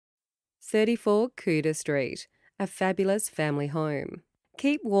34 Coota Street, a fabulous family home.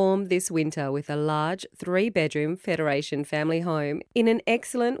 Keep warm this winter with a large 3-bedroom Federation family home in an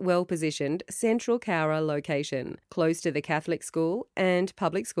excellent, well-positioned central Cowra location, close to the Catholic school and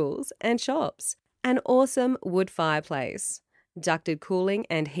public schools and shops. An awesome wood fireplace, ducted cooling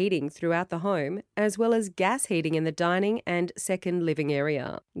and heating throughout the home, as well as gas heating in the dining and second living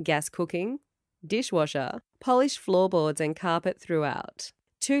area, gas cooking, dishwasher, polished floorboards and carpet throughout.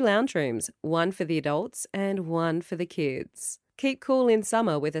 2 lounge rooms, one for the adults and one for the kids. Keep cool in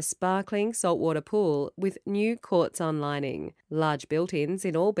summer with a sparkling saltwater pool with new quartz-on lining, large built-ins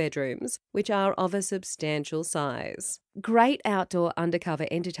in all bedrooms, which are of a substantial size. Great outdoor undercover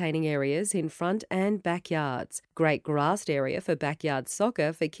entertaining areas in front and backyards, great grassed area for backyard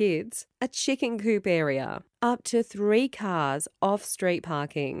soccer for kids, a chicken coop area, up to 3 cars off-street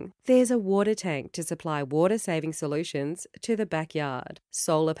parking. There's a water tank to supply water-saving solutions to the backyard,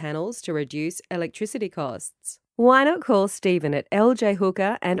 solar panels to reduce electricity costs. Why not call Stephen at LJ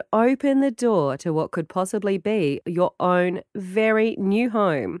Hooker and open the door to what could possibly be your own very new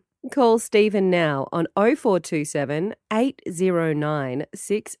home? Call Stephen now on 0427 809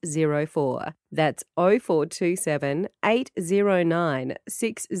 604. That's 0427 809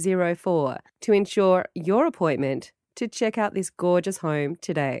 604 to ensure your appointment to check out this gorgeous home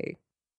today.